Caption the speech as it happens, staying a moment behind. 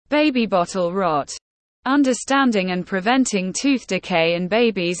Baby bottle rot. Understanding and preventing tooth decay in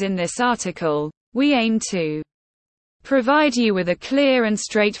babies. In this article, we aim to provide you with a clear and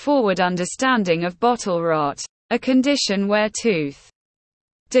straightforward understanding of bottle rot, a condition where tooth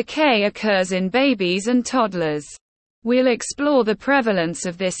decay occurs in babies and toddlers. We'll explore the prevalence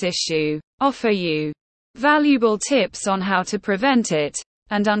of this issue, offer you valuable tips on how to prevent it,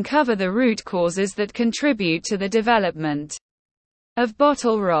 and uncover the root causes that contribute to the development of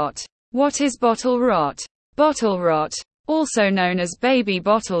bottle rot. What is bottle rot? Bottle rot, also known as baby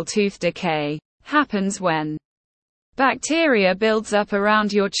bottle tooth decay, happens when bacteria builds up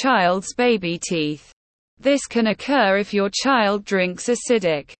around your child's baby teeth. This can occur if your child drinks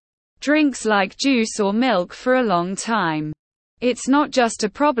acidic drinks like juice or milk for a long time. It's not just a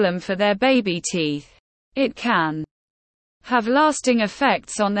problem for their baby teeth. It can have lasting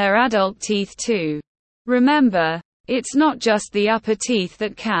effects on their adult teeth too. Remember, it's not just the upper teeth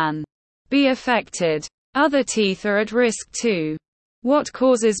that can be affected. Other teeth are at risk too. What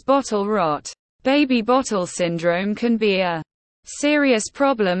causes bottle rot? Baby bottle syndrome can be a serious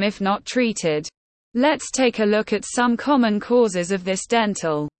problem if not treated. Let's take a look at some common causes of this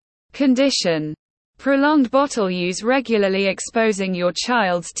dental condition. Prolonged bottle use, regularly exposing your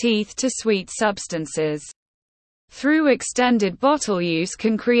child's teeth to sweet substances through extended bottle use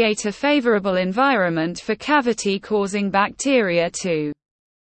can create a favorable environment for cavity-causing bacteria to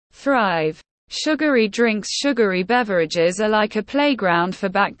thrive. Sugary drinks, sugary beverages are like a playground for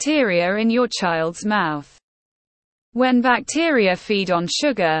bacteria in your child's mouth. When bacteria feed on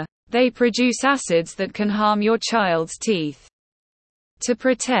sugar, they produce acids that can harm your child's teeth. To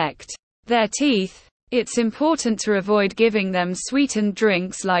protect their teeth, it's important to avoid giving them sweetened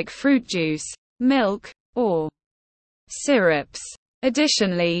drinks like fruit juice, milk, or syrups.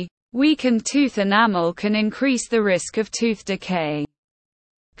 Additionally, weakened tooth enamel can increase the risk of tooth decay.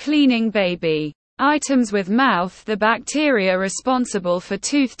 Cleaning baby items with mouth. The bacteria responsible for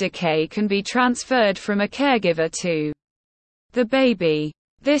tooth decay can be transferred from a caregiver to the baby.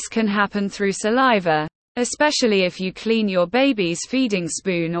 This can happen through saliva, especially if you clean your baby's feeding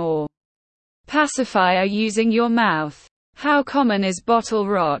spoon or pacifier using your mouth. How common is bottle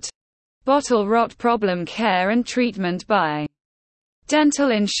rot? Bottle rot problem care and treatment by dental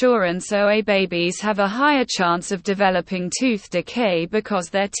insurance. OA babies have a higher chance of developing tooth decay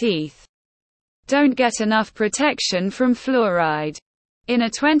because their teeth don't get enough protection from fluoride. In a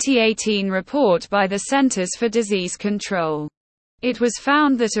 2018 report by the Centers for Disease Control, it was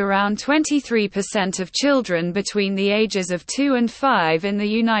found that around 23% of children between the ages of 2 and 5 in the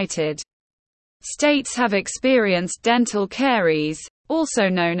United States have experienced dental caries, also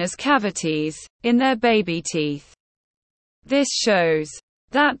known as cavities, in their baby teeth. This shows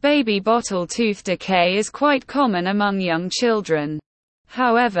that baby bottle tooth decay is quite common among young children.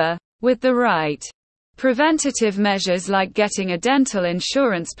 However, with the right preventative measures like getting a dental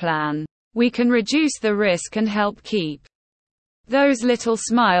insurance plan, we can reduce the risk and help keep those little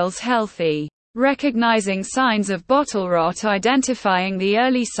smiles healthy. Recognizing signs of bottle rot. Identifying the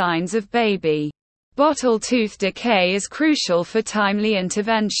early signs of baby bottle tooth decay is crucial for timely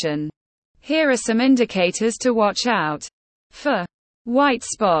intervention. Here are some indicators to watch out for. White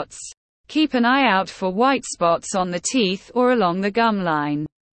spots. Keep an eye out for white spots on the teeth or along the gum line.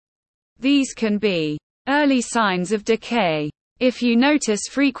 These can be early signs of decay. If you notice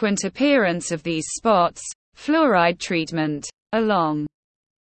frequent appearance of these spots, fluoride treatment, along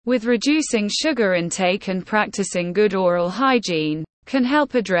with reducing sugar intake and practicing good oral hygiene, can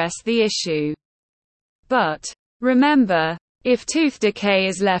help address the issue. But remember, if tooth decay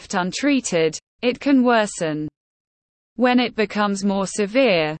is left untreated, it can worsen. When it becomes more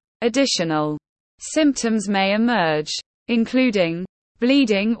severe, additional symptoms may emerge, including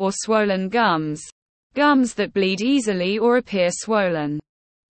bleeding or swollen gums. Gums that bleed easily or appear swollen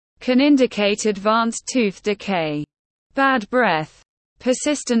can indicate advanced tooth decay. Bad breath.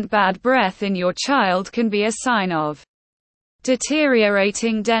 Persistent bad breath in your child can be a sign of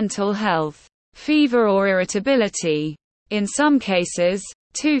deteriorating dental health. Fever or irritability. In some cases,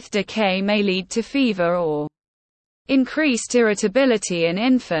 tooth decay may lead to fever or increased irritability in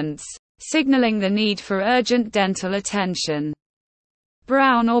infants, signaling the need for urgent dental attention.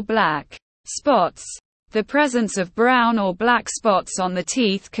 Brown or black spots. The presence of brown or black spots on the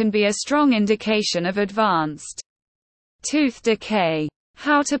teeth can be a strong indication of advanced tooth decay.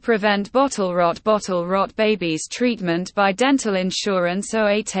 How to prevent bottle rot. Bottle rot babies treatment by dental insurance.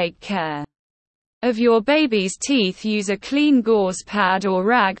 OA take care of your baby's teeth. Use a clean gauze pad or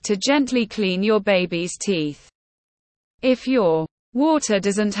rag to gently clean your baby's teeth. If your water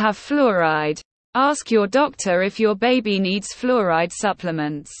doesn't have fluoride, ask your doctor if your baby needs fluoride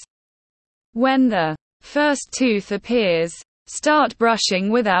supplements. When the first tooth appears, start brushing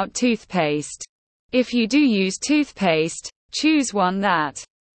without toothpaste. If you do use toothpaste, choose one that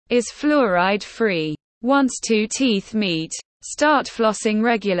is fluoride-free. Once two teeth meet, start flossing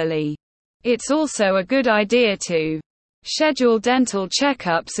regularly. It's also a good idea to schedule dental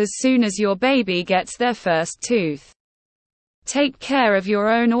checkups as soon as your baby gets their first tooth. Take care of your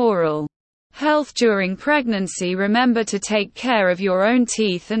own oral health during pregnancy. Remember to take care of your own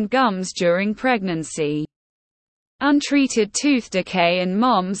teeth and gums during pregnancy. Untreated tooth decay in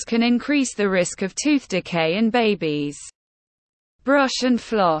moms can increase the risk of tooth decay in babies. Brush and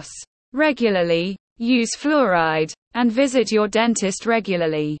floss regularly, use fluoride, and visit your dentist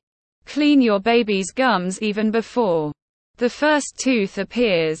regularly. Clean your baby's gums even before the first tooth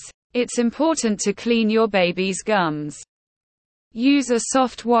appears. It's important to clean your baby's gums. Use a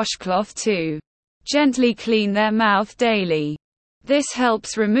soft washcloth to gently clean their mouth daily. This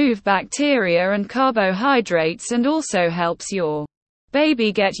helps remove bacteria and carbohydrates and also helps your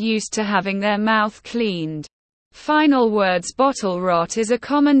baby get used to having their mouth cleaned. Final words: bottle rot is a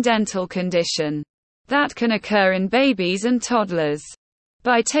common dental condition that can occur in babies and toddlers.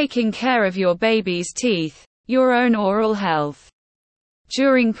 By taking care of your baby's teeth, your own oral health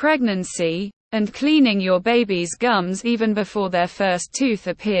during pregnancy, and cleaning your baby's gums even before their first tooth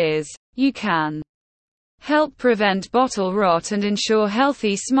appears, you can help prevent bottle rot and ensure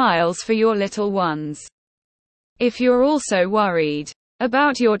healthy smiles for your little ones. If you're also worried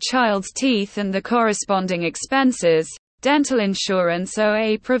about your child's teeth and the corresponding expenses, dental insurance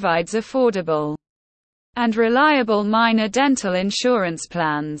OA provides affordable and reliable minor dental insurance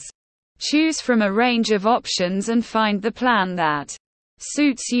plans. Choose from a range of options and find the plan that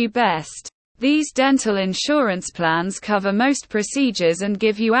suits you best. These dental insurance plans cover most procedures and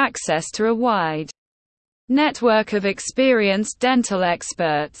give you access to a wide network of experienced dental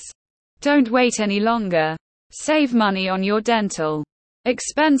experts. Don't wait any longer. Save money on your dental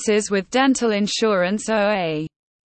expenses with dental insurance OA.